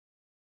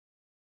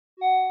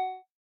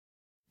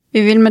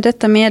Vi vil med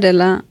dette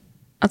meddele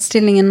at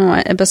stillingen nå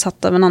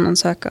besatt av en annen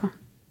søker.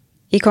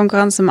 I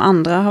konkurranse med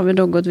andre har vi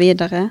da gått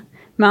videre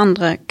med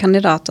andre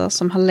kandidater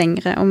som har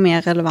lengre og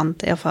mer relevant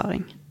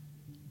erfaring.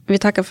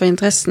 Vi takker for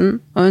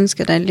interessen og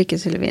ønsker deg lykke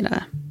til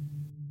videre.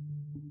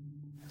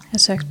 Jeg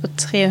har søkt på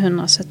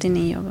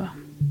 379 jobber.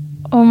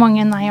 Og hvor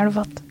mange nei har du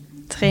fått?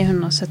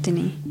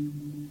 379.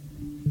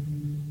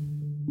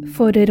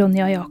 For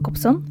Ronja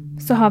Jakobsson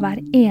så har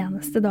hver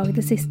eneste dag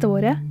det siste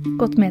året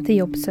gått med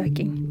til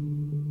jobbsøking.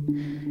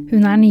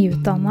 Hun er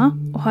nyutdannet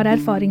og har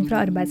erfaring fra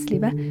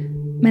arbeidslivet,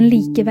 men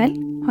likevel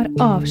har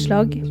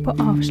avslag på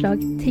avslag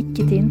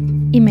tikket inn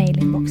i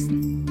mailinnboksen.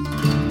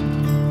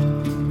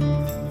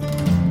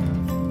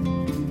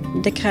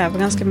 Det krever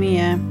ganske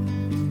mye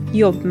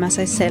jobb med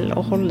seg selv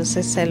og holde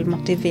seg selv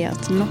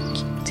motivert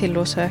nok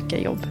til å søke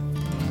jobb.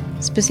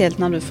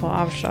 Spesielt når du får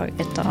avslag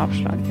etter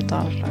avslag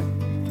etter avslag.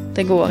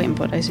 Det går inn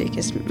på deg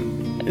psykisk,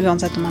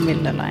 uansett om man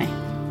vil det eller ei.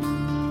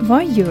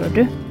 Hva gjør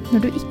du når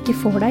du ikke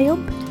får deg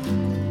jobb?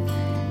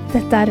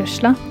 Dette er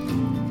Røsla.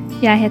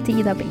 Jeg heter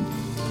Ida Bing.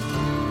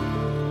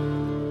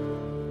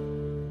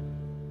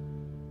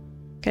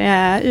 Jeg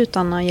er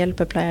utdannet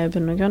hjelpepleier i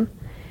bunn og grunn.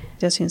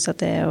 Jeg synes at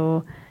det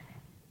å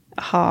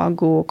ha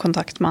god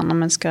kontakt med andre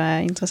mennesker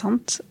er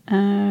interessant.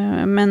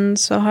 Men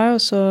så har jeg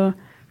også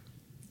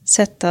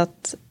sett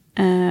at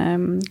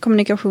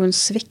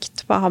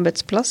kommunikasjonssvikt på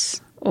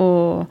arbeidsplass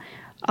og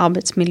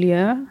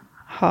arbeidsmiljø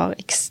har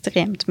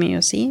ekstremt mye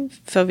å si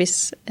for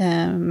hvis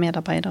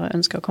medarbeidere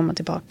ønsker å komme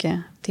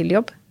tilbake til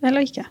jobb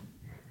eller ikke.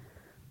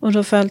 Og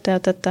da følte jeg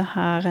at dette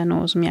her er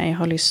noe som jeg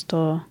har lyst til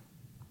å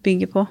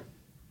bygge på.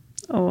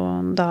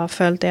 Og da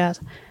følte jeg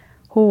at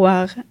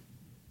HR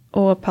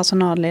og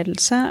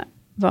personalledelse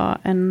var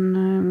en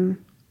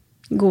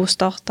god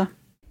start da.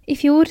 I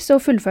fjor så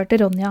fullførte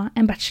Ronja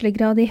en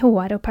bachelorgrad i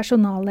HR og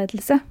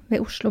personalledelse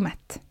ved Oslo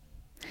Met.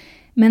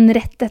 Men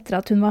rett etter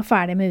at hun var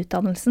ferdig med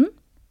utdannelsen,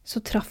 så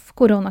traff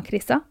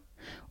koronakrisa,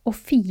 og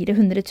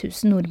 400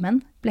 000 nordmenn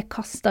ble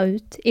kastet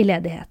ut i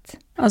ledighet.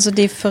 Altså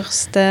de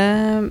første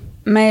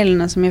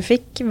mailene som jeg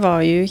fikk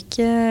var jo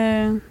ikke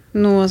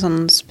noe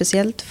sånn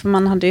spesielt, for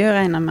man hadde jo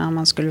regnet med at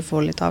man skulle få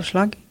litt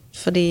avslag,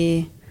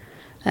 fordi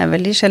det er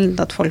veldig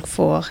sjelden at folk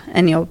får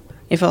en jobb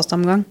i første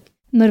omgang.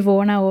 Når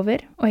våren er over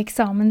og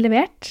eksamen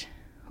levert,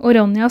 og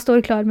Ronja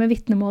står klar med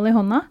vitnemål i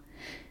hånda,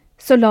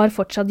 så lar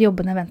fortsatt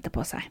jobbene vente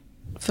på seg.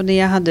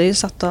 Fordi jeg hadde jo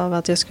satt av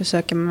at jeg skulle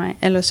søke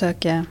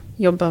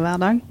jobber hver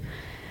dag.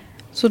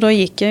 Så da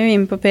gikk jeg jo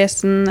inn på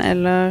PC-en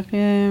eller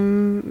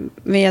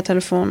via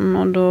telefonen,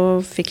 og da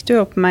fikk du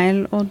opp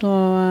mail, og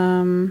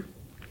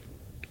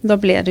da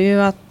ble det jo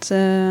at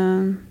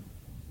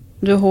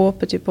du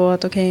håpet jo på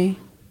at ok,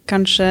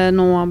 kanskje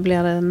nå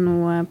blir det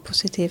noe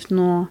positivt,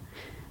 nå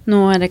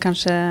er det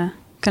kanskje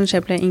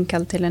jeg ble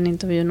innkalt til en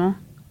intervju nå.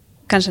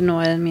 Kanskje nå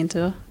er det min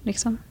tur,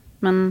 liksom.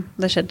 Men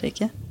det skjedde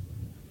ikke.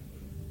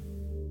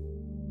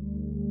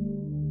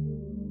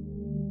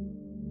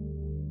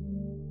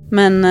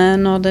 Men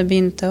når det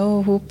begynte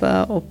å hope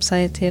opp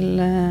seg til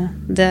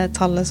det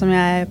tallet som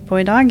jeg er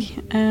på i dag,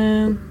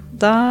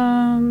 da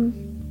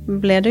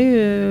ble det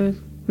jo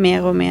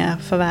mer og mer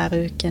for hver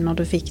uke når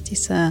du fikk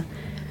disse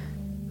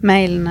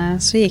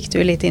mailene, så gikk du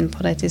litt inn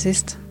på det til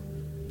sist.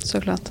 Så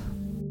klart.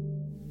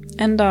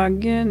 En dag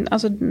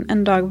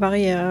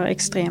varierer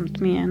ekstremt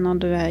mye når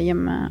du er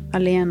hjemme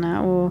alene,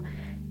 og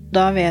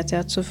da vet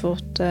jeg at så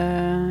fort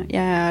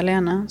jeg er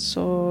alene,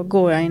 så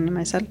går jeg inn i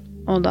meg selv,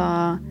 og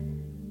da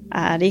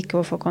er det ikke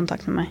å få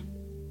kontakt med meg.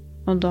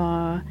 Og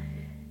da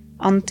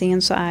antingen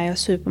så er jeg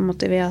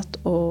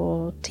supermotivert,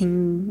 og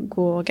ting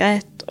går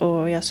greit,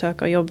 og jeg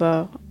søker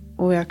jobber,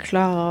 og jeg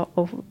klarer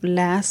å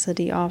lese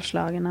de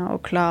avslagene,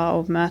 og klarer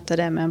å møte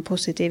det med en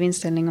positiv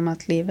innstilling om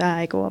at livet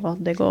er ikke over,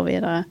 det går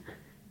videre.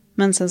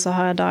 Men sen så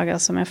har jeg dager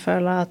som jeg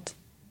føler at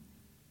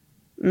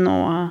nå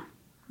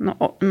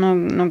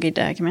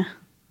gidder jeg ikke mer.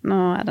 Nå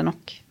er det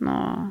nok.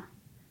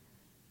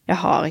 Jeg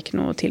har ikke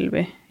noe å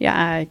tilby. Jeg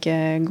er ikke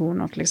god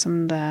nok, liksom.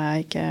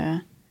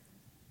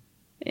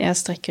 Jeg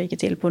strekker ikke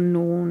til på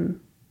noen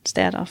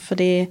steder,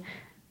 fordi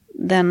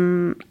den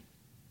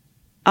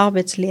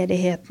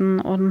arbeidsledigheten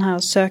og den her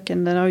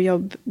søkende av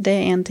jobb, det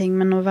er en ting,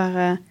 men å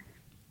være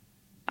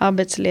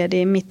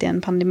arbeidsledig midt i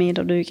en pandemi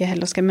der du ikke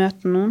heller skal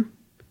møte noen,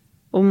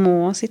 og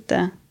må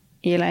sitte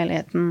i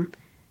leiligheten.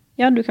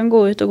 Ja, du kan gå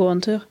ut og gå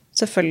en tur,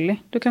 selvfølgelig.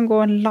 Du kan gå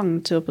en lang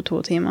tur på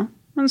 2 timer,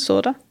 men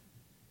så da.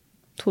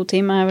 2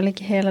 timer er vel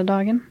ikke hele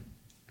dagen.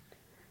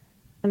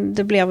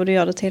 Det blir hva du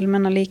gjør det til,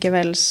 men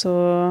allikevel så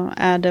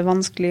er det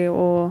vanskelig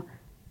å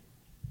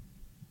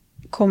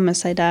komme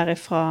seg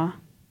derifra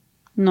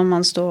når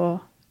man står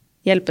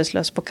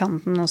hjelpeløs på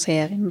kanten og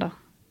ser inn da,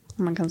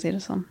 om man kan si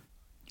det sånn.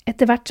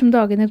 Etter hvert som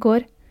dagene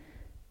går,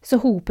 så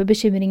hoper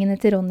bekymringene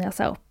til Ronja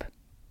seg opp.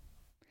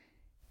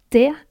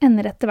 Det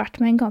ender etter hvert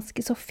med en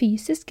ganske så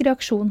fysisk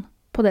reaksjon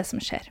på det som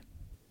skjer.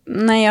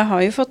 Nei, jeg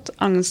har jo fått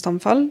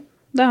angstanfall.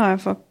 Det har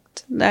jeg fått.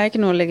 Det er ikke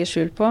noe å legge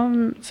skjul på,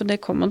 for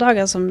det kommer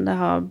dager som det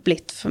har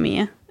blitt for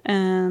mye.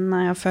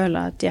 Når jeg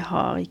føler at jeg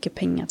har ikke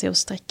penger til å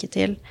strekke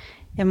til.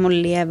 jeg må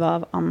leve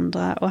av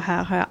andre, og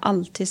her har jeg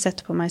alltid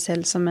sett på meg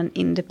selv som en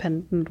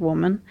independent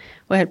woman,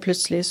 og helt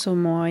plutselig så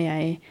må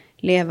jeg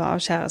leve av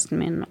kjæresten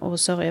min og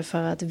sørge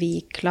for at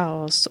vi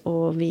klarer oss,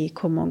 og vi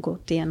kommer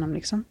godt igjennom,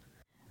 liksom.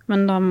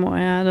 Men da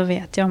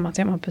vet jeg om at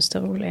jeg må puste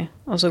rolig,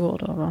 og så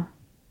går det over.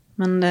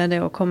 Men det er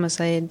det å komme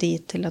seg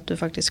dit til at du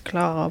faktisk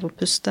klarer av å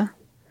puste.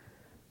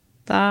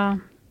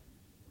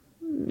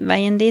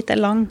 Veien dit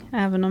er lang,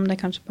 even om det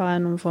kanskje bare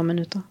er noen få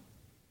minutter.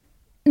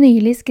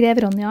 Nylig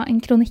skrev Ronja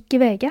en kronikk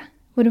i VG,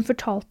 hvor hun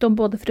fortalte om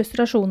både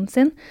frustrasjonen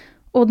sin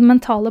og den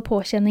mentale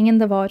påkjenningen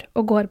det var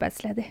å gå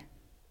arbeidsledig.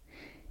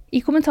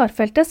 I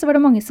kommentarfeltet så var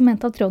det mange som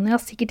mente at Ronja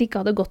sikkert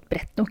ikke hadde gått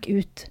bredt nok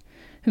ut.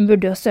 Hun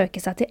burde jo søke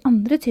seg til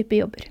andre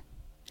typer jobber.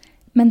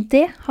 Men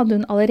det hadde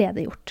hun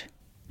allerede gjort.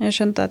 Jeg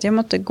skjønte at jeg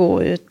måtte gå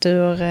ut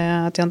ur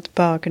at jeg ikke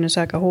bare kunne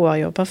søke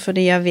HR-jobber,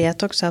 fordi jeg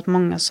vet også at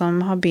mange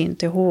som har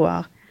begynt i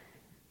HR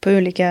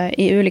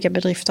i ulike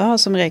bedrifter har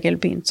som regel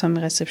begynt som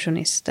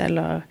resepsjonist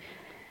eller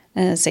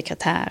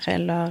sekretær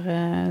eller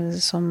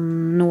som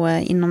noe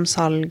innom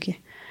salg.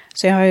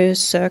 Så jeg har jo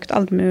søkt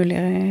alt mulig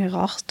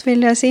rart,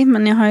 vil jeg si,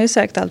 men jeg har jo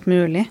søkt alt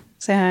mulig.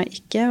 Så jeg har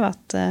ikke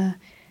vært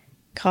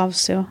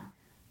kravsjå.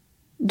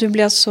 Du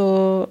blir så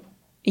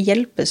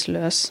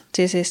hjelpeløs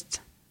til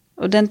sist.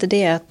 Og det er ikke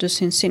det at du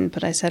synes synd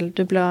på deg selv.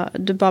 Du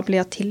bare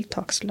blir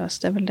tiltaksløs.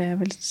 Det er vel det jeg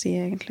vil si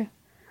egentlig.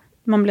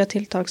 Man blir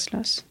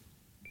tiltaksløs.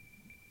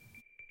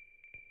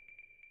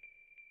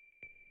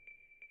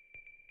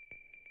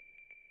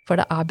 For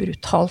det er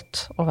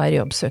brutalt å være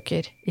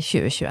jobbsøker i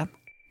 2021.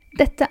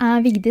 Dette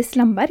er Vigdis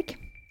Lamberg.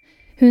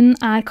 Hun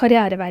er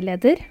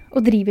karriereveileder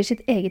og driver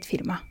sitt eget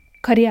firma,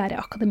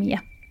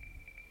 Karriereakademiet.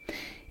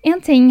 En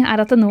ting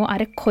er at det nå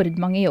er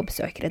rekordmange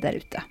jobbsøkere der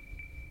ute.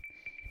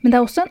 Men det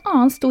er også en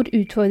annen stor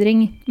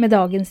utfordring med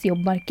dagens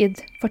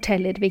jobbmarked,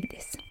 forteller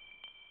Vigdis.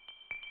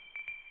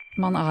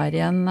 Man er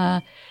i en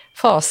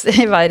fase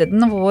i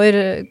verden hvor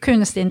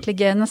kunstig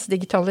intelligens,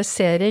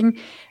 digitalisering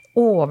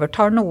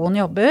overtar noen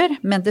jobber,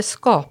 men det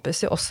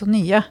skapes jo også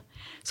nye.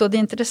 Så det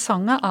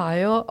interessante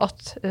er jo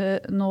at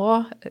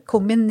nå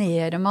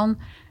kombinerer man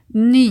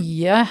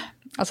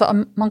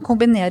man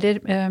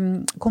kombinerer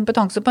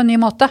kompetanse på en ny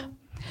måte.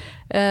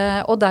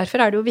 Og derfor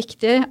er det jo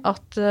viktig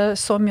at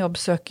som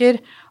jobbsøker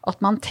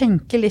at man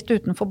tenker litt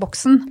utenfor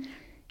boksen.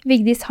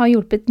 Vigdis har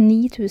hjulpet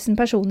 9000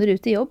 personer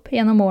ut i jobb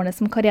gjennom årene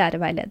som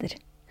karriereveileder,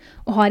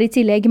 og har i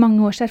tillegg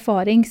mange års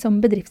erfaring som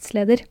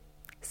bedriftsleder,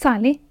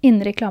 særlig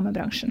innen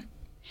reklamebransjen.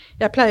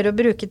 Jeg pleier å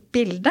bruke et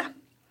bilde,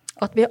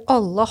 at vi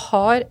alle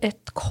har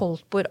et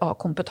koldtbord av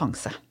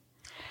kompetanse.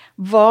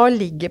 Hva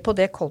ligger på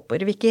det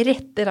koldtbordet? Hvilke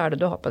retter er det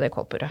du har på det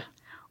koldtbordet?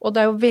 Og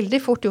det er jo veldig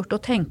fort gjort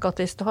å tenke at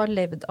hvis du har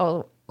levd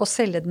av å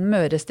selge den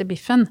møreste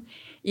biffen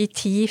i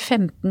 10,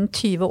 15,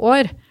 20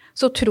 år,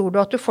 så tror du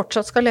at du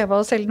fortsatt skal leve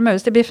av å selge den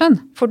møreste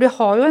biffen. For du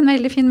har jo en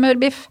veldig fin mør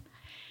biff.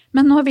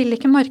 Men nå vil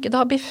ikke markedet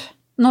ha biff.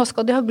 Nå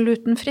skal de ha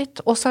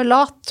glutenfritt og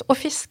salat og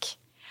fisk.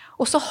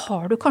 Og så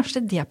har du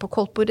kanskje det på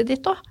koldtbordet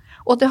ditt også.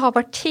 Og det har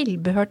vært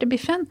tilbehør til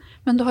biffen,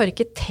 men du har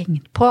ikke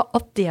tenkt på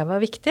at det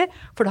var viktig,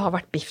 for det har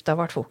vært biff det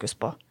har vært fokus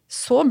på.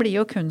 Så blir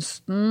jo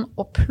kunsten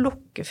å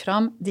plukke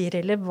fram de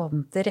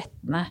relevante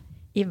rettene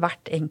i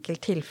hvert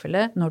enkelt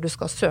tilfelle når du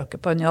skal søke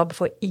på en jobb,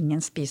 for ingen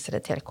spiser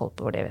et helt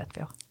koldtbord, det vet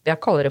vi jo. Jeg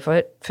kaller det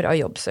for fra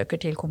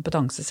jobbsøker til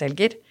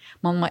kompetanseselger.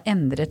 Man må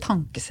endre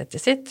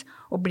tankesettet sitt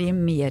og bli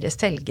mer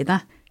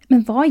selgende.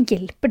 Men hva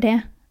hjelper det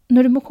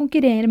når du må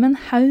konkurrere med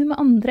en haug med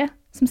andre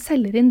som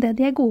selger inn det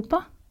de er gode på?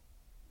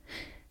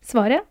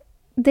 Svaret,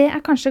 det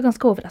er kanskje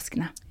ganske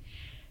overraskende.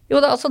 Jo,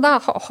 da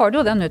har du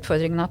jo den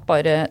utfordringen at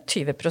bare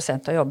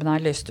 20% av jobbene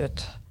er lyst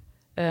ut.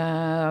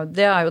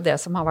 Det er jo det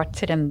som har vært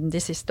trenden de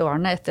siste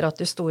årene etter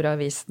at de store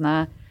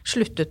avisene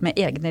sluttet med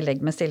egne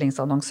legg med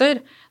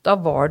stillingsannonser. Da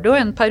var det jo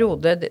en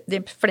periode de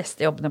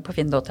fleste jobbene på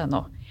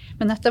finn.no.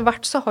 Men etter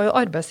hvert så har jo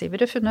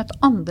arbeidsgivere funnet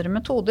andre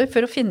metoder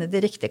for å finne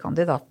de riktige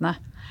kandidatene.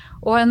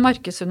 Og en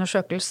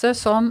markedsundersøkelse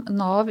som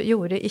NAV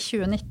gjorde i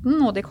 2019,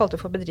 og de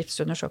kalte for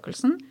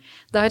bedriftsundersøkelsen,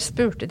 der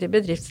spurte de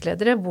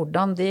bedriftsledere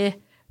hvordan de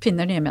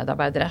finner nye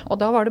medarbeidere. Og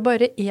da var det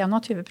bare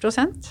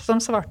 21% som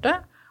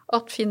svarte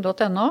at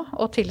finn.no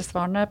og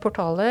tilsvarende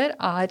portaler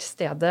er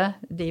stedet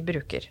de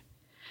bruker.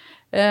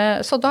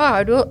 Så da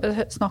er det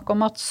jo snakk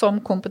om at som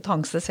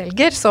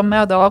kompetanseselger, som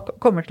jeg da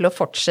kommer til å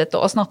fortsette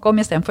å snakke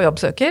om i stedet for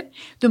jobbsøker,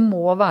 du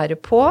må være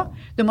på,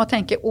 du må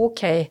tenke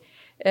ok,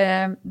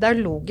 det er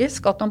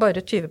logisk at når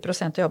bare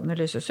 20% av jobbene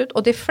lyses ut,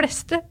 og de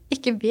fleste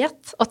ikke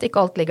vet at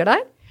ikke alt ligger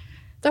der,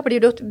 da blir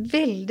det et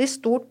veldig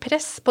stort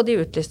press på de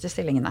utlyste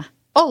stillingene.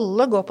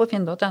 Alle går på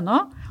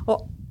finn.no,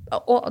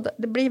 og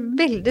det blir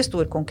veldig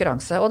stor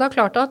konkurranse. Og det er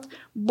klart at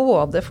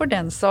både for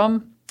den som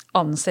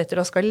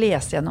ansetter og skal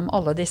lese gjennom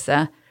alle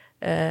disse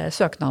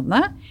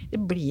søknadene,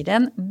 det blir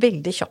en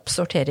veldig kjapp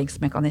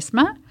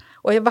sorteringsmekanisme.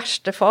 Og i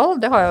verste fall,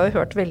 det har jeg jo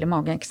hørt veldig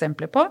mange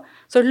eksempler på,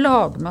 så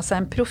lager man seg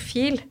en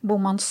profil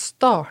hvor man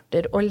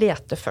starter å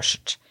lete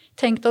først.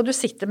 Tenk da du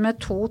sitter med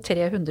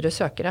 200-300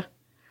 søkere.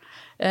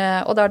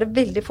 Og da er det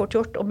veldig fort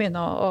gjort å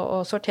begynne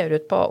å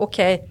sortere ut på,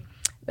 ok,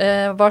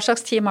 Hva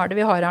slags team det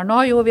vi har her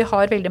nå? Jo, vi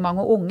har veldig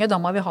mange unge, da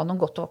må vi ha noen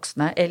godt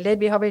voksne. Eller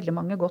vi har veldig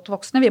mange godt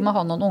voksne, vi må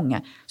ha noen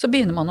unge. Så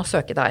begynner man å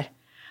søke der.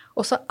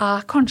 Og så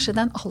kanskje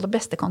den aller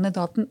beste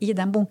kandidaten i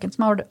den bunken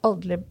som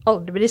aldri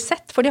blir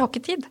sett, for de har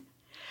ikke tid.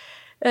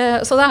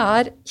 Så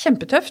det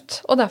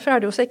kjempetøft, og derfor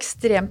det jo så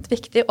ekstremt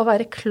viktig å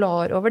være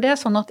klar over det,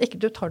 sånn at ikke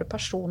du tar det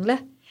personlig.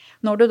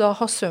 Når du da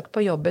har søkt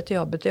på jobb etter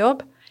jobb etter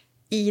jobb,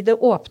 i det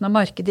åpne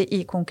markedet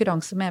i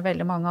konkurranse med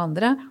veldig mange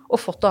andre,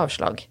 og fått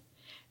avslag.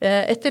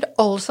 Etter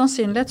all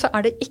sannsynlighet så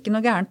det ikke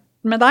noe gærent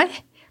med deg,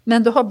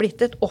 men du har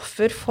blitt et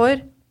offer for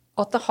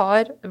at det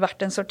har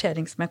vært en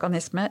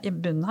sorteringsmekanisme i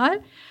bunnen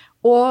her,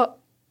 og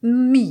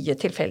mye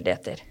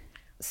tilfeldigheter.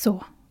 Så,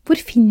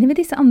 hvor finner vi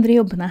disse andre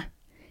jobbene?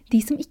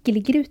 De som ikke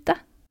ligger ute?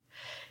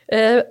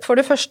 For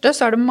det første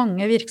så det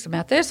mange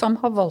virksomheter som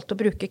har valgt å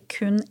bruke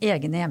kun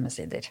egne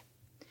hjemmesider.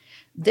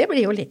 Det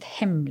blir jo litt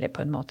hemmelig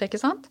på en måte,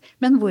 ikke sant?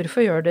 Men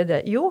hvorfor gjør de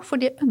det? Jo,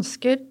 for de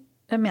ønsker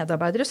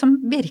medarbeidere som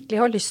virkelig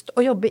har lyst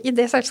å jobbe i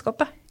det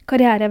selskapet.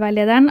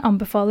 Karriereveilederen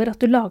anbefaler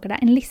at du lager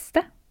deg en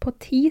liste på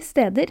 10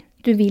 steder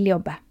du vil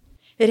jobbe.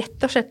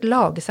 Rett og slett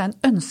lage seg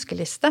en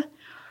ønskeliste.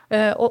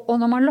 Og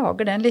når man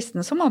lager den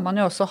listen, så må man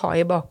jo også ha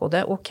i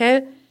bakhodet, ok,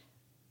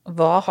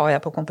 hva har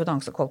jeg på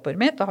kompetansekolporet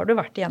mitt? Da har du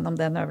vært igjennom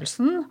den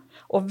øvelsen,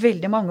 og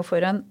veldig mange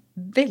får en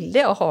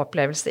veldig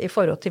aha-opplevelse i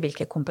forhold til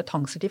hvilke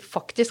kompetanser de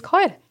faktisk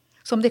har,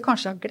 som de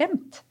kanskje har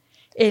glemt.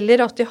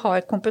 Eller at de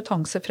har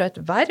kompetanse fra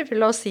et verv.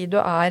 La oss si du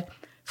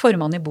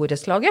formann i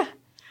borettslaget.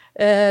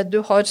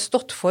 Du har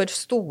stått for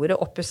store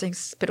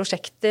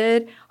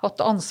oppussingsprosjekter,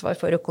 hatt ansvar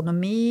for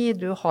økonomi,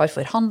 du har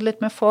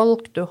forhandlet med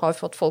folk, du har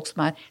fått folk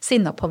som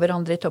sinnet på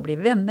hverandre til å bli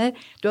venner,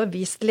 du har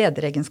vist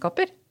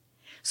lederegenskaper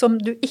som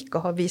du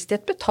ikke har vist i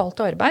et betalt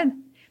arbeid.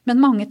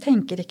 Men mange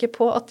tenker ikke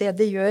på at det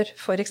de gjør,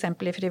 for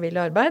eksempel i frivillig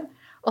arbeid,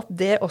 at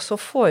det også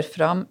får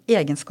fram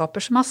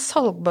egenskaper som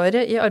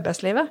salgbare i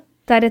arbeidslivet.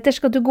 Deretter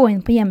skal du gå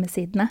inn på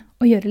hjemmesidene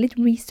og gjøre litt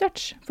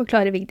research,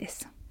 forklarer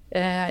Vigdis.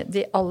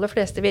 De aller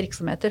fleste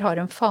virksomheter har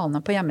en fane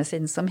på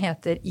hjemmesiden som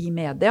heter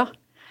iMedia,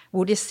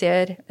 hvor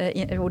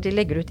de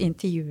legger ut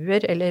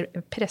intervjuer eller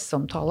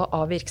presseomtale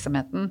av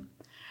virksomheten.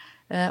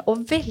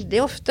 Og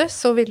veldig ofte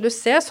så vil du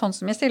se, sånn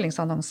som i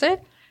stillingsannonser,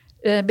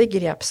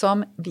 begrep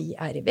som vi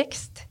i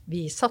vekst,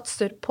 vi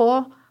satser på,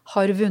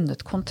 har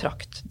vunnet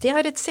kontrakt. Det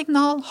et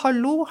signal,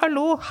 hallo,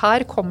 hallo,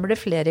 her kommer det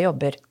flere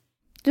jobber.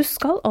 Du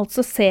skal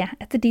altså se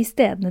etter de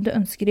stedene du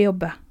ønsker å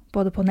jobbe,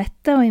 både på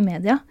nettet og i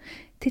media,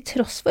 til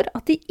tross for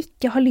at de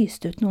ikke har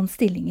lyst ut noen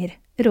stillinger,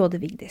 råder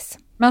Vigdis.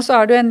 Men så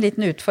det jo en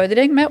liten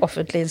utfordring med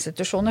offentlige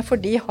institusjoner,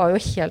 for de har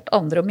jo helt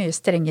andre og mye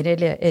strengere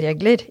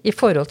regler i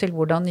forhold til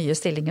hvordan nye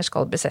stillinger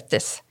skal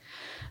besettes.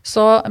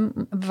 Så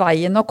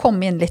veien å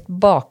komme inn litt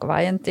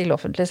bakveien til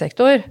offentlig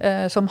sektor,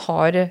 som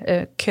har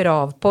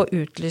krav på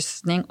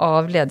utlysning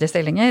av ledige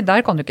stillinger,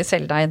 der kan du ikke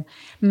selge deg inn.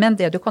 Men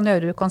det du kan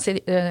gjøre, du kan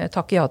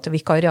takke ja til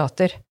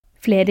vikariater.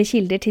 Flere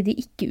kilder til de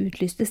ikke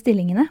utlyste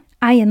stillingene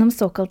gjennom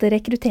såkalte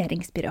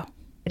rekrutteringsbyrå.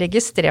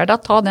 Registrer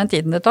deg, ta den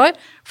tiden det tar,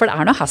 for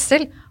det noe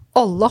hassel.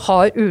 Alle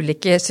har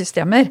ulike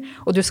systemer,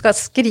 og du skal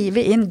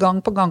skrive inn gang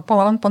på gang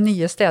på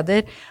nye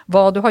steder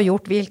hva du har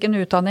gjort, hvilken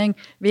utdanning,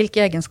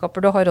 hvilke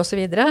egenskaper du har og så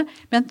videre.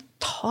 Men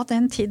ta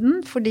den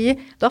tiden, fordi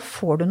da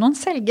får du noen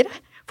selgere.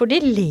 For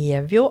de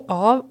lever jo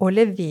av å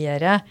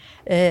levere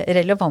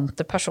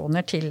relevante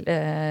personer til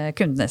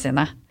kundene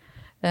sine.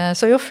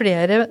 Så jo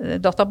flere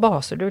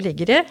databaser du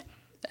ligger i,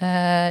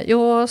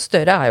 jo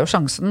større jo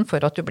sjansen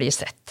for at du blir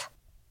sett.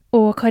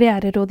 Og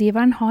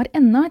karriererådgiveren har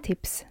enda et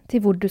tips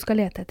til hvor du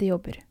skal lete etter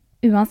jobber.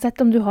 Uansett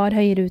om du har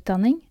høyere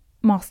utdanning,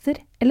 master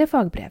eller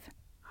fagbrev.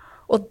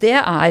 Og det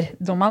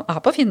når man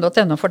på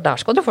finn.no, for der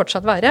skal du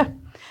fortsatt være.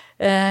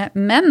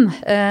 Men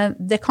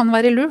det kan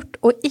være lurt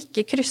å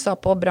ikke krysse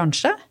av på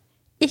bransje,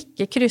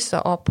 ikke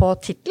krysse av på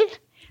titel,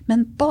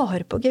 men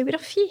bare på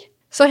geografi.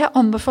 Så jeg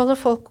anbefaler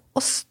folk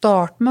å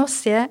starte med å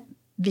se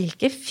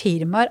hvilke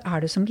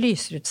firmaer det som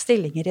lyser ut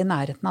stillinger i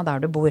nærheten av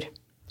der du bor.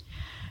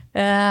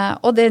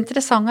 Og det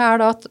interessante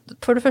da at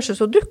for det første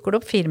så dukker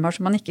det opp firmaer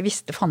som man ikke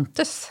visste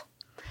fantes.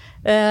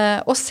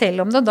 Og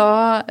selv om det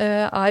da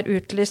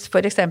utlyst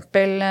for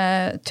eksempel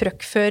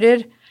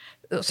truckfører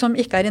som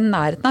ikke i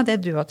nærheten av det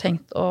du har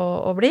tenkt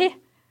å bli,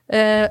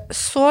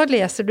 så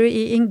leser du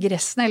i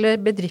ingressen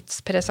eller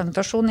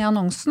bedriftspresentasjon i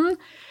annonsen,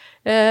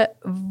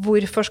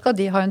 hvorfor skal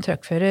de ha en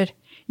truckfører?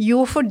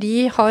 Jo, for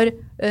de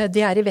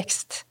i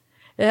vekst.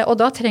 Og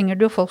da trenger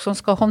du folk som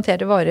skal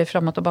håndtere varer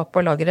frem og tilbake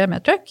på lageret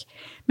med truck.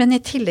 Men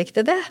i tillegg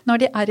til det,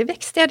 når de i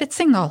vekst, det et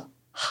signal.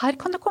 Her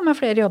kan det komme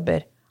flere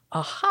jobber.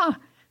 Aha!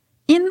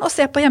 Inn og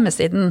se på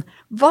hjemmesiden.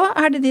 Hva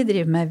det de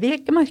driver med?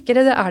 Hvilke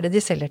markeder det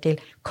de selger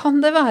til? Kan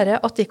det være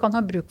at de kan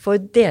ha bruk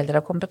for deler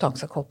av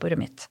kompetansekolporet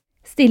mitt?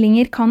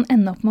 Stillinger kan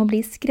ende opp med å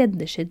bli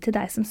skreddersydd til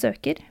deg som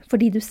søker,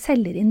 fordi du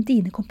selger inn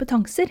dine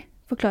kompetanser,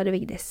 forklarer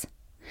Vigdis.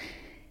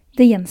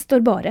 Det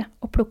gjenstår bare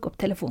å plukke opp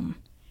telefonen.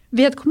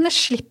 Vedkommende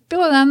slipper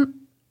jo den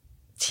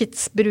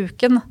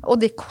tidsbruken og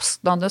de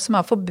kostnadene som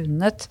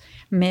forbundet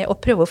med å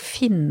prøve å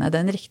finne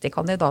den riktige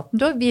kandidaten.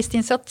 Du har vist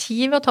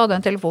initiativ ved å ta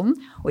den telefonen,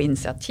 og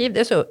initiativ,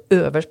 det står jo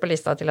øverst på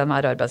lista til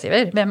enhver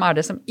arbeidsgiver. Hvem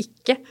det som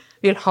ikke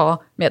vil ha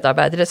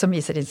medarbeidere som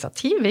viser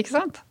initiativ, ikke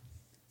sant?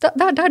 Det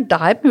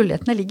der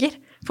mulighetene ligger,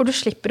 for du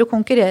slipper å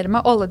konkurrere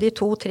med alle de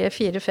 2, 3,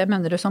 4,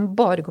 500 som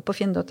bare går på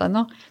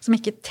finn.no, som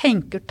ikke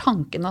tenker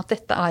tanken at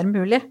dette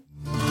mulig.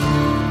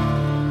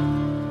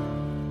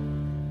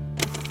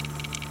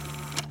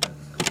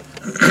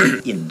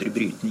 Indre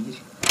brytninger.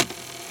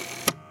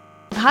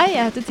 Hei,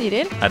 jeg heter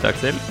Tiril. Hei,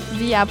 Aksel.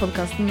 Vi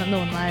podcasten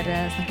Noen har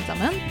snakket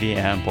sammen. Vi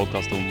en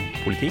podcast om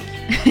politikk.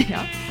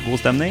 Ja.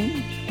 God stemning,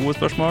 gode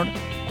spørsmål,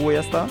 gode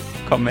gjester.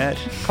 Hva mer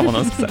kan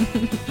man ønske seg?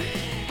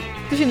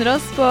 Du finner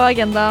oss på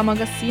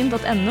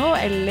agendamagasin.no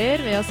eller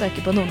ved å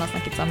søke på Noen har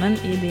snakket sammen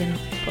i din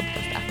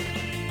podcast-app.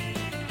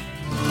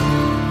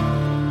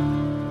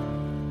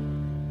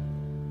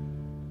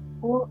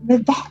 Og vi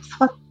vet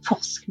fra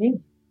forskning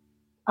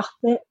at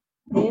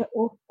det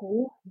å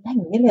gå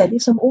lenge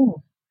ledig som ung,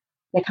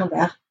 det kan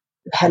være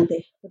uheldig.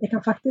 Det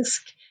kan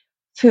faktisk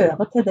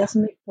føre til det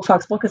som på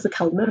fagspråket så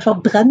kaller vi det for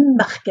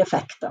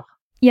brennmerkeeffekter.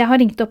 Jeg har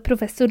ringt opp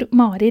professor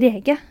Mari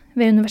Rege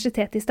ved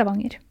Universitetet i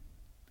Stavanger.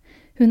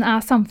 Hun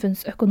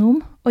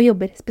samfunnsøkonom og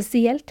jobber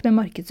spesielt med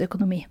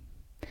markedsøkonomi.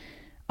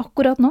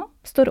 Akkurat nå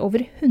står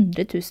over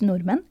 100 000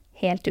 nordmenn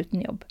helt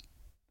uten jobb.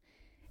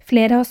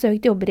 Flere har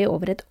søkt jobber i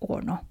over et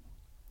år nå.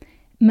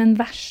 Men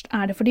verst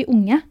det for de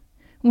unge,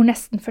 hvor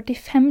nesten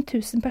 45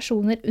 000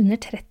 personer under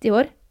 30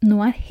 år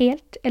nå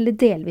helt eller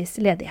delvis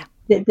ledige.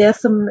 Det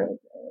som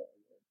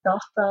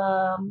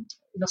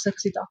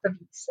undersøkelse i data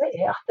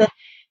viser, at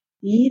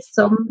de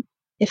som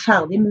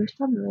ferdig med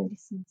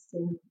utdannelsen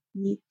sin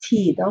i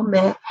tider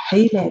med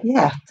høy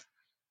ledighet,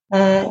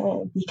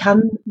 de kan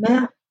vi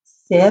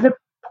se det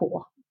på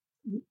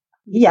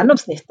i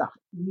gjennomsnittet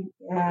i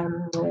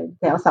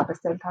deres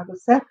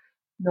arbeidsdeltakelse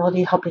når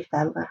de har blitt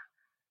eldre.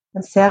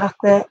 Man ser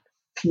at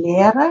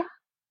flere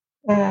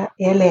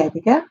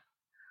ledige,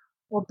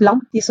 og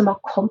blant de som har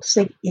kommet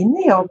seg inn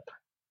i jobb,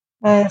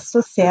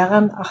 så ser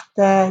en at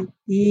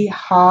de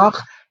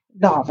har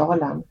lavere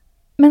lønn.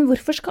 Men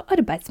hvorfor skal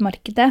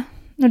arbeidsmarkedet,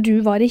 når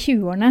du var i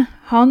 20-årene,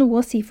 ha noe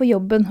å si for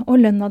jobben og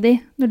lønna di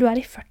når du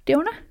i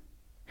 40-årene?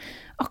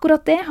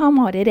 Akkurat det har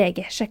Mari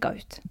Rege sjekket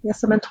ut. Det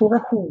som jeg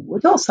tror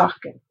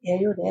hovedårsaken,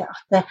 jo det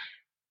at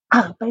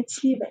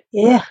arbeidslivet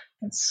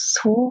en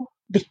så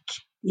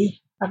viktig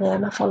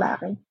arena for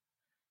læring.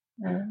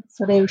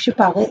 Så det jo ikke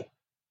bare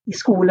i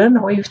skolen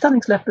og i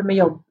utdanningsløpet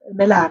vi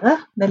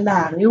lærer. Vi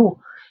lærer jo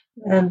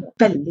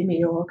veldig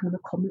mye også når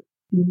vi kommer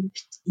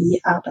ut i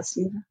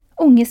arbeidslivet.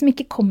 Unge som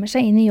ikke kommer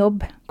seg inn i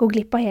jobb, går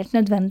glipp av helt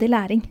nødvendig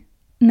læring,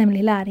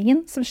 nemlig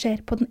læringen som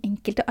skjer på den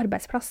enkelte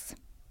arbeidsplass.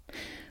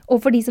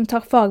 Og for de som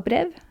tar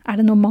fagbrev,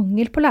 det nå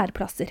mangel på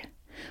læreplasser,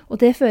 og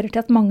det fører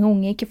til at mange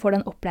unge ikke får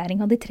den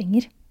opplæringen de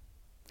trenger.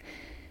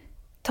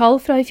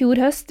 Tall fra i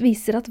fjor høst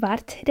viser at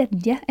hver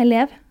tredje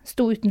elev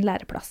sto uten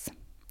læreplass.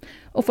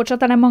 Og fortsatt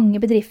det mange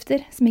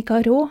bedrifter som ikke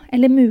har råd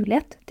eller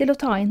mulighet til å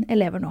ta inn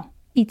elever nå.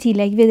 I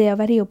tillegg vil det å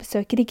være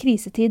jobbsøker i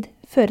krisetid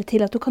føre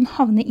til at du kan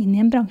havne inn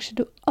i en bransje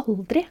du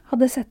aldri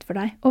hadde sett for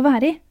deg å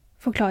være i,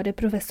 forklarer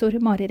professor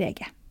Mari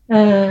Rege.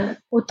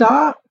 Og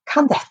da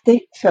kan dette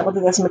føre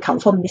til det som vi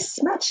kaller for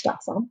mismatch. Da,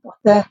 sant?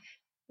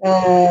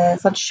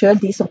 At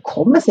selv de som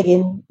kommer seg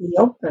inn i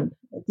jobben,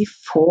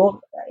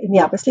 inn i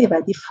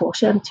arbeidslivet, de får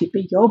ikke en type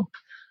jobb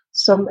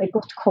som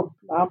godt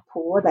koblet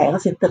på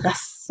deres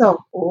interesser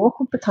og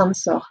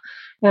kompetanser,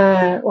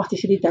 og at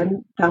ikke de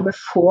dermed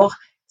får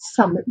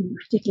samme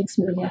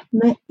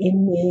utviklingsmulighetene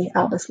inn i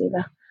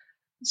arbeidslivet.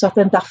 Så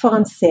at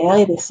derfor ser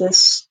i disse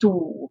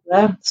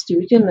store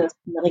studiene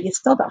med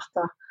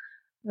registerdata,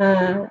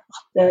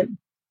 at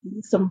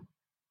de som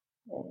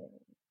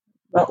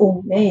var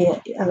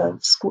unge eller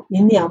skulle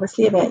inn i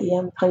arbeidslivet i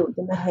en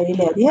periode med høy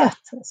ledighet,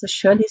 altså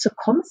selv de som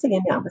kom seg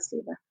inn i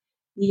arbeidslivet,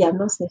 i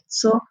gjennomsnitt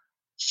så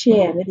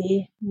tjener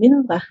de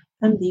mindre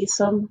enn de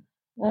som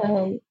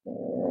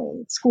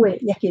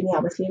gikk inn i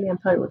arbeidslivet i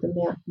en periode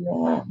med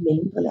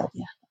mindre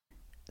ledighet.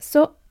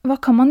 Så hva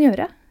kan man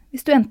gjøre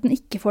hvis du enten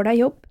ikke får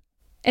deg jobb,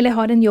 eller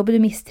har en jobb du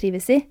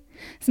mistrives i,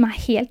 som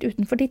helt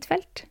utenfor ditt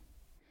felt?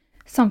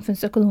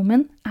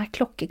 Samfunnsøkonomen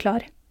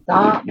klokkeklar.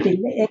 Da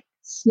ville jeg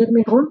snudd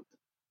meg rundt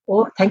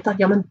og tenkt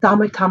at ja, men da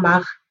må jeg ta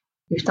mer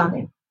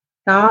utdanning.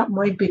 Da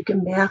må jeg bygge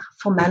mer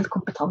formell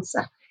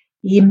kompetanse.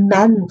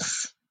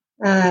 Imens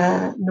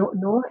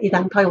nå i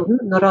den perioden,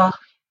 når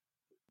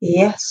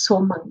det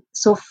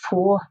så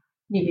få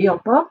nye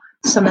jobber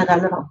som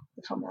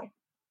relevante for meg.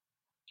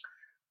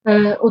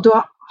 Og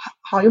da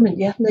har jo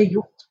myndighetene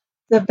gjort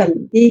det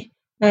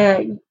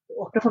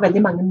åpnet for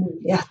veldig mange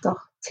muligheter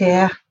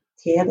til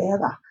det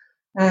da.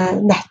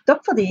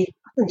 Nettopp fordi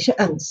at en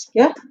ikke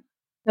ønsker,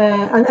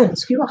 en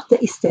ønsker jo at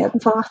i stedet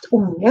for at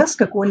unge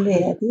skal gå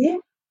ledige,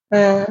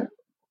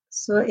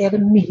 så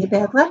det mye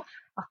bedre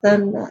at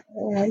en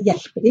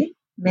hjelper dem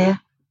med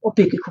å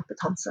bygge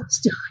kompetanse,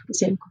 styrke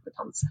sin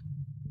kompetanse.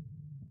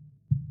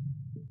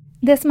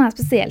 Det som er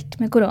spesielt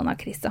med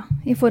koronakrisa,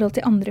 i forhold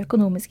til andre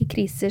økonomiske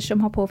kriser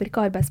som har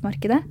påvirket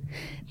arbeidsmarkedet,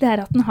 det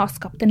er at den har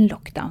skapt en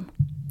lockdown.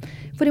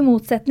 For i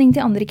motsetning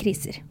til andre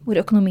kriser,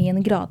 hvor økonomien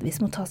gradvis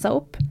må ta seg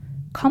opp,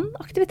 kan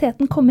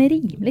aktiviteten komme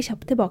rimelig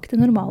kjapt tilbake til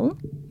normalen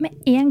med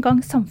en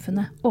gang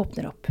samfunnet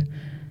åpner opp.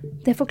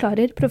 Det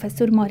forklarer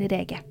professor Mari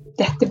Rege.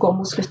 Dette går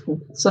mot slutten,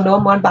 så nå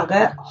må man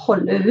bare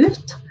holde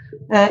ut.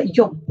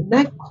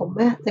 Jobbene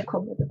kommer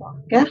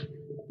tilbake.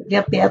 Det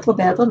blir bedre og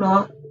bedre nå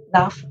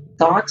hver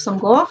dag som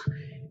går,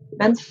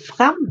 men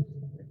frem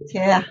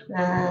til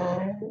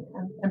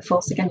en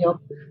får seg en jobb,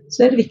 så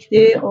er det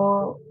viktig å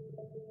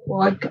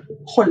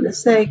holde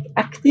seg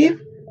aktiv,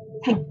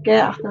 tenke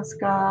at man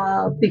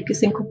skal bygge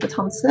sin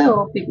kompetanse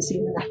og bygge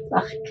sine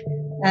nettverk,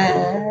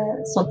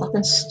 sånn at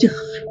man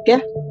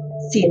styrker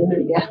sine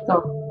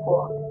muligheter på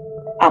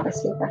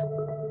arbeidslivet.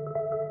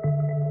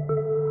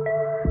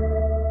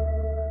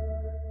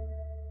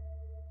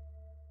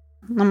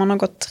 Når man har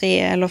gått 3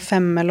 eller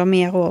 5 eller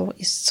mer år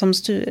som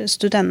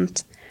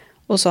student,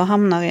 og så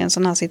hamnar i en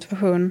sånn her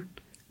situasjon,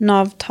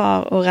 Nav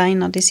tar og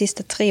regner de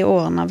siste 3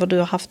 årene hvor du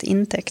har haft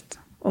inntekt.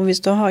 Og hvis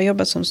du har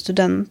jobbet som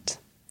student,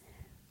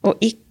 og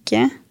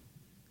ikke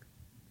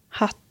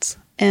hatt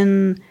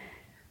en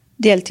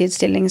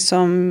deltidsstilling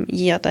som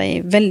gir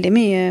deg veldig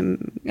mye,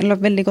 eller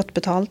veldig godt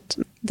betalt,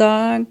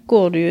 da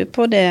går du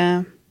på de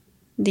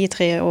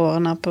 3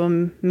 årene på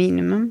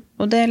minimum,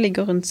 og det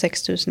ligger rundt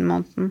 6 000 i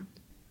måneden.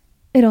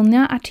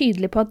 Ronja er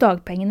tydelig på at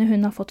dagpengene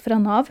hun har fått fra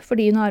Nav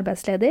fordi hun er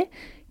arbeidsledig,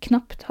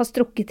 knapt har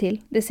strukket til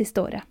det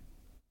siste året.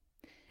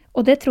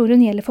 Og det tror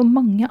hun gjelder for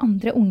mange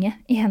andre unge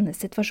i hennes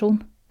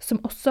situasjon, som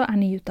også er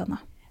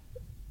nyutdannet.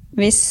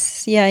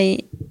 Hvis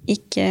jeg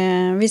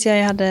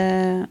hadde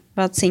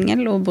vært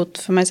single og bodd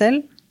for meg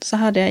selv,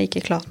 så hadde jeg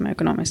ikke klart meg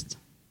økonomisk.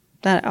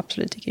 Det hadde jeg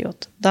absolutt ikke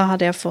gjort. Da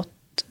hadde jeg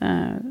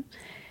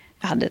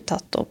hadde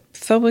tatt opp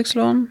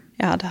forbrukslån,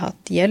 jeg hadde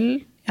hatt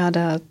gjeld, jeg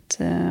hadde hatt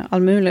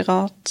all mulig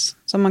rart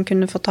som man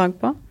kunne få tag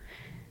på.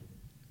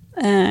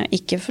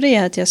 Ikke fordi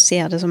at jeg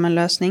ser det som en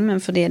løsning, men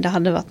fordi det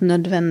hadde vært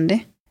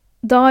nødvendig.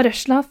 Da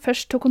Røsla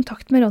først tok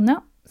kontakt med Ronja,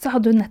 så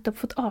hadde hun nettopp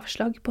fått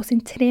avslag på sin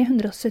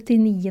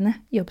 379.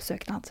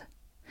 jobbsøknad.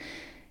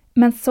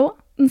 Men så,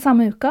 den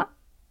samme uka,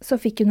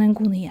 så fikk hun en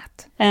god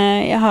nyhet.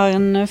 Jeg har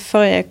en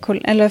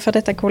for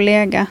dette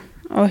kollega,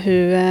 og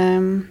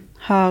hun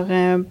har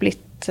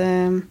blitt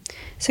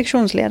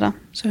seksjonsleder,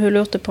 så hun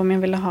lurte på om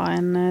jeg ville ha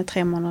en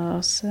 3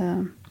 måneders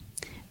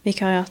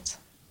vikariat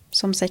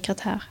som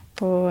sekretær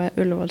på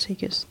Ullevål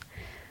sykehus.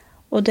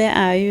 Og det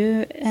er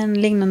jo en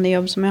lignende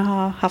jobb som jeg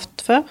har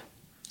haft før,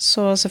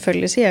 så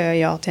selvfølgelig sier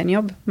jeg ja til en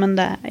jobb, men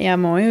jeg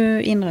må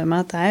jo innrømme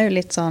at det er jo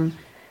litt sånn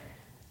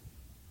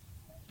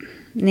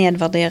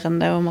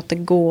nedvärderende å måtte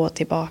gå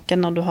tilbake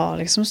når du har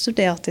liksom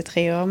studert i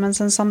 3 år, men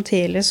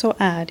samtidig så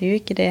er det jo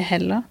ikke det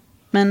heller.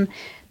 Men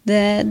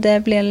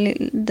det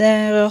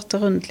rørte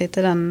rundt litt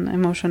i den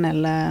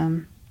emosjonelle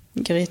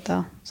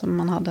gryta som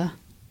man hadde,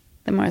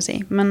 det må jeg si.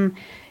 Men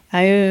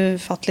jeg er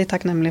jo fattelig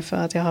takknemlig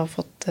for at jeg har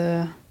fått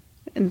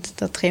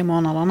 3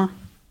 måneder.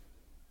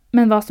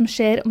 Men hva som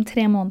skjer om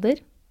 3 måneder,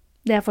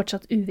 det er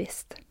fortsatt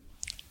uvisst.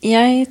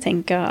 Jeg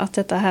tenker at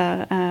dette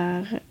her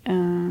er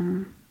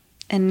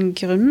en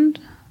grunn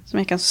som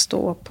jeg kan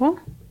stå på,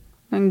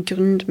 en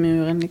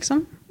grunnmuren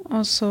liksom.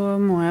 Og så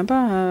må jeg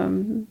bare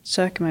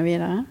søke meg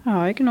videre. Jeg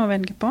har ikke noe å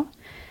velge på.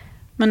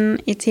 Men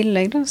i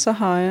tillegg da, så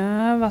har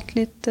jeg vært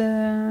litt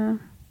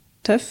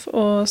tøff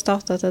og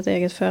startet et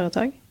eget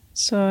foretak.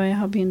 Så jeg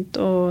har begynt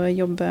å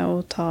jobbe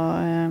og ta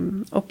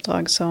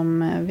oppdrag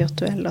som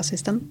virtuell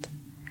assistent.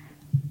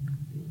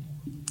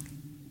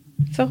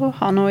 For å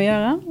ha noe å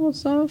gjøre, og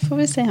så får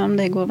vi se om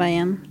det går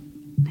veien,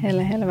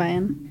 hele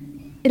veien.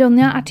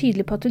 Ronja er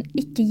tydelig på at hun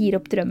ikke gir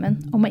opp drømmen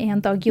om å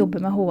en dag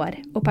jobbe med HR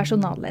og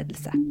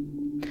personalledelse.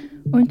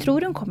 Og hun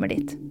tror hun kommer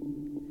dit.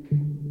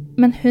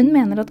 Men hun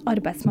mener at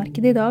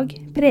arbeidsmarkedet i dag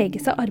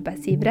preges av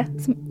arbeidsgivere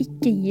som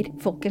ikke gir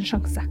folk en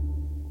sjanse.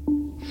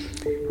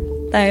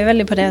 Det er jo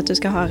veldig på det at du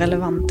skal ha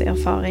relevant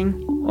erfaring,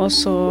 og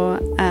så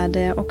er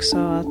det også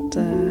at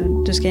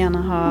du skal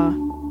gjerne ha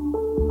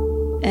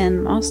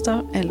en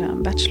master eller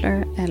en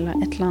bachelor eller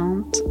et eller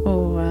annet,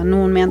 og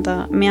noen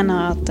mener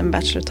at en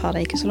bachelor tar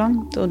deg ikke så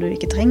langt, og du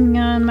ikke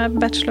trenger en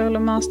bachelor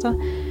eller master,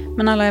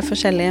 men alle er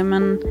forskjellige,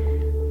 men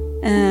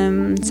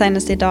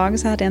senest i dag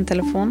så hadde jeg en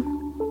telefon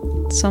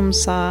som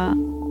sa,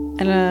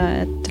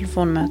 eller et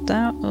telefonmøte,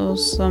 og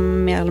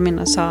som mer eller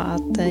mindre sa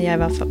at jeg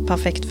var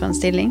perfekt for en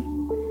stilling.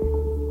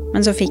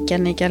 Men så fikk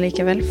jeg den ikke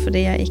likevel,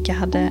 fordi jeg ikke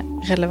hadde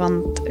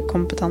relevant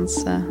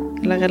kompetanse,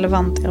 eller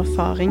relevant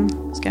erfaring,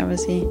 skal jeg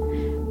vel si,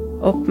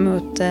 opp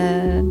mot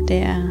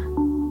det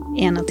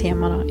ene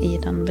temaet i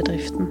den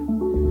bedriften.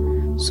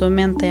 Så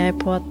mente jeg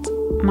på at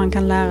man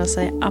kan lære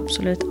seg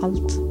absolutt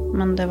alt,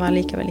 men det var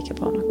likevel ikke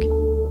bra nok.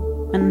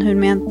 Men hun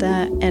mente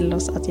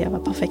ellers at jeg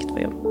var perfekt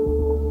for jobb.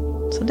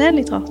 Så det er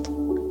litt rart.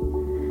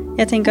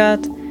 Jeg tenker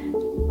at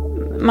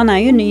man er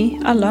jo ny.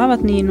 Alle har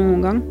vært ny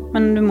noen gang.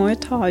 Men du må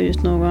jo ta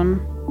ut noen.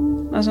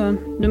 Altså,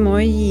 du må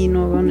jo gi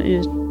noen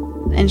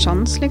ut en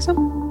sjans, liksom.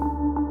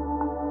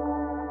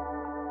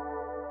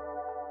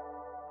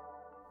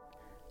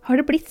 Har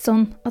det blitt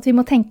sånn at vi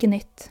må tenke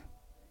nytt?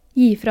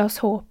 Gi fra oss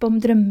håp om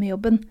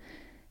drømmejobben,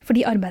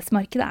 fordi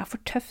arbeidsmarkedet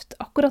for tøft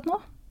akkurat nå?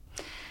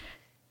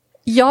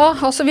 Ja,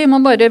 altså vi må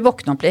bare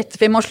våkne opp litt.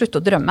 Vi må slutte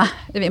å drømme.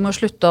 Vi må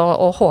slutte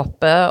å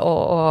håpe,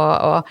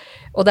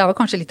 og det vel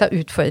kanskje litt av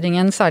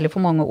utfordringen, særlig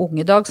for mange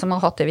unge i dag, som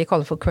har hatt det vi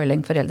kaller for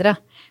curlingforeldre.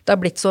 Det har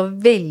blitt så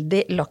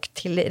veldig lagt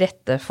til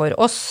rette for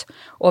oss,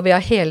 og vi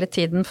har hele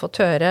tiden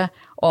fått høre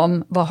om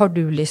hva har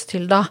du lyst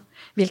til da?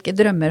 Hvilke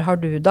drømmer har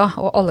du da?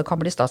 Og alle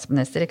kan bli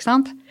statsminister, ikke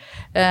sant?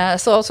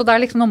 Så det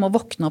liksom noe med å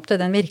våkne opp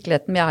til den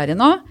virkeligheten vi i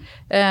nå.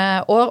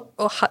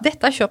 Og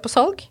dette kjøp og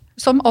salg,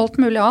 som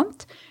alt mulig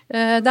annet.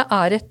 Det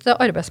et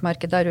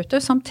arbeidsmarked der ute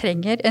som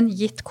trenger en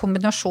gitt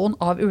kombinasjon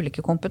av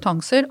ulike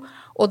kompetanser,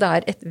 og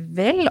det et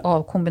vell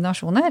av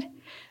kombinasjoner.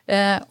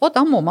 Og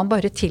da må man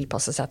bare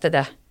tilpasse seg til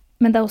det.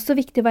 Men det også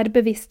viktig å være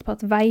bevisst på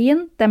at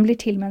veien, den blir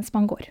til mens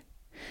man går.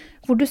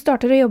 Hvor du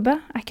starter å jobbe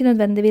ikke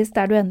nødvendigvis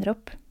der du ender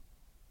opp.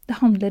 Det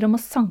handler om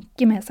å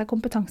sanke med seg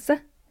kompetanse.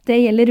 Det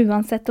gjelder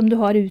uansett om du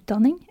har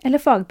utdanning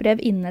eller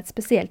fagbrev innen et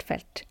spesielt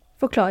felt,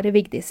 forklarer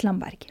Vigdis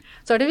Lamberg.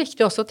 Så det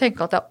viktig også å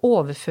tenke at det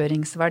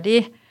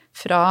overføringsverdi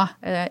fra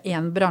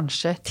en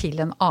bransje til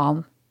en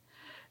annen.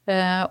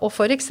 Og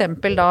for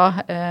eksempel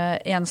da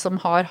en som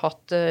har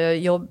hatt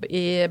jobb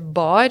i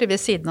bar ved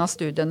siden av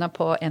studiene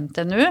på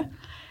NTNU,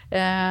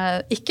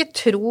 ikke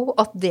tro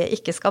at det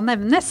ikke skal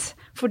nevnes,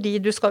 fordi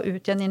du skal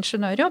ut i en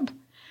ingeniørjobb.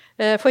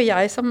 For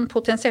jeg som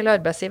potensiell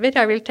arbeidsgiver,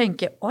 jeg vil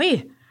tenke,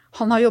 oi,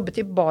 han har jobbet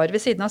i bar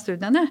ved siden av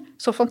studiene,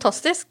 så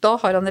fantastisk, da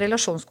har han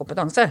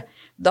relasjonskompetanse.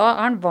 Da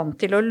han vant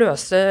til å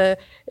løse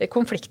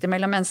konflikter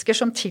mellom mennesker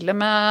som til og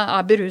med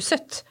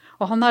beruset.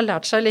 Og han har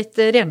lært seg litt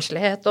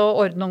renslighet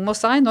og ordning med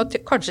seg, og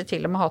kanskje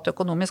til og med hatt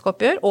økonomisk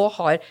oppgjør, og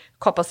har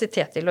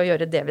kapasitet til å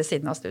gjøre det ved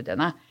siden av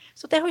studiene.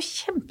 Så det jo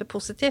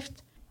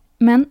kjempepositivt.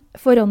 Men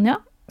for Ronja,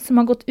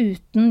 som har gått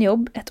uten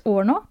jobb et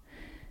år nå,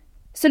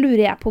 så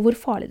lurer jeg på hvor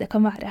farlig det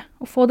kan være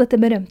å få dette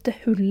berømte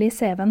hullet i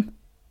CV-en,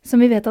 som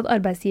vi vet at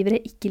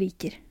arbeidsgivere ikke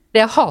liker.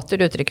 Jeg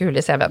hater uttrykket hull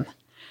i CV-en,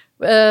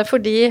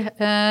 fordi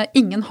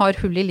ingen har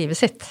hull i livet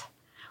sitt,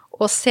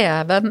 og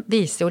CV-en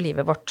viser jo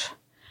livet vårt.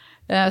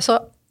 Så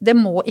det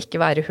må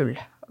ikke være hull.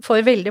 For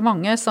veldig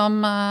mange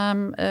som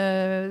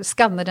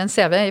skanner en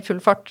CV i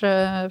full fart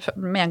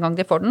med en gang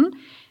de får den,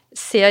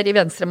 ser i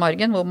venstre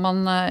margen hvor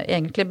man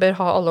egentlig bør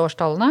ha alle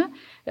årstallene,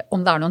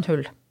 om det noen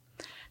hull.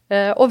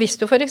 Og hvis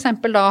du for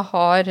eksempel da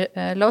har,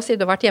 la oss si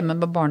du har vært hjemme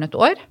med barn et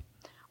år,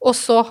 og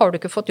så har du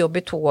ikke fått jobb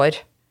i 2 år,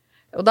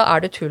 og da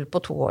det et hull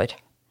på 2 år.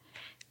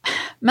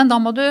 Men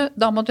da må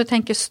du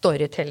tenke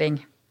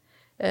storytelling.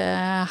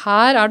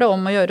 Her det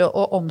om å gjøre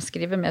å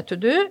omskrive med to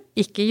do,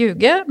 ikke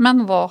ljuge,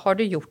 men hva har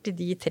du gjort i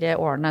de 3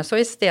 årene? Så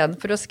i stedet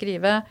for å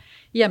skrive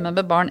hjemme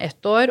med barn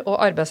 1 år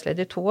og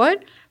arbeidsledig 2 år,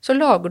 så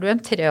lager du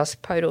en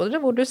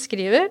 3-årsperiode hvor du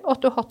skriver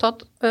at du har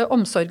tatt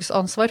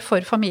omsorgsansvar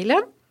for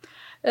familien,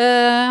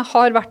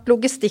 har vært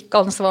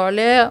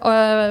logistikkansvarlig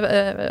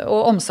og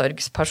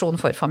omsorgsperson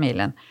for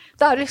familien.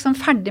 Da du liksom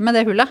ferdig med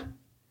det hullet.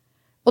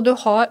 Og du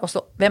har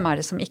også, hvem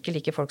det som ikke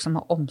liker folk som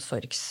har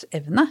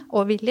omsorgsevne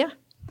og vilje?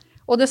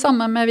 Og det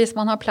samme med hvis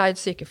man har pleid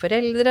syke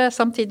foreldre,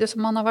 samtidig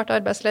som man har vært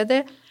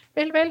arbeidsledig.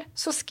 Vel,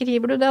 så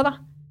skriver du det da.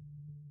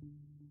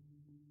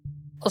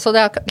 Altså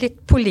det litt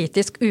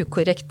politisk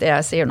ukorrekt det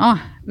jeg sier nå,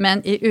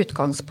 men i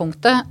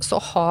utgangspunktet så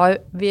har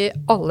vi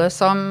alle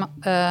som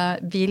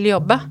vil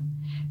jobbe,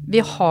 vi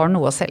har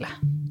noe å selge.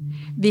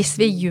 Hvis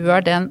vi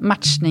gjør den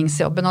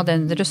matchningsjobben og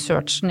den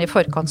researchen i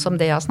forkant som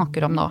det jeg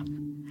snakker om nå.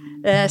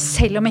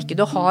 Selv om ikke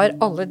du har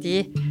alle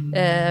de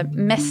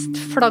mest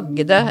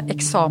flaggede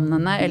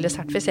eksamenene eller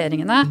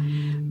sertifiseringene,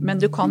 men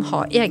du kan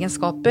ha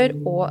egenskaper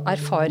og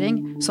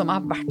erfaring som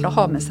verdt å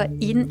ha med seg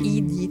inn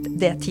i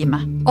det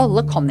teamet.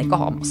 Alle kan ikke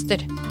ha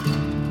master.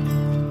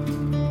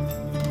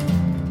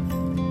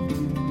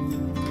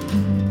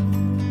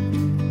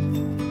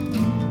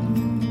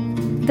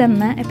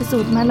 Denne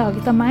episoden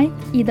laget av meg,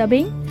 Ida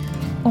Bing,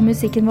 og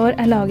musikken vår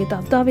laget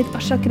av David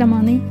Ashak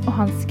Ramani og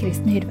Hans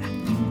Kristen Hyrve.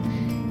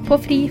 På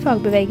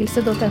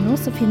frifagbevegelse.no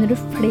så finner du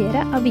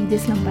flere av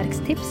Vigdis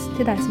Lambergs tips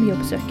til deg som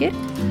jobbsøker,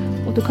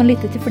 og du kan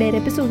lytte til flere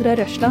episoder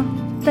av Røsla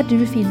der du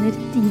finner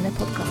dine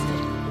podcaster.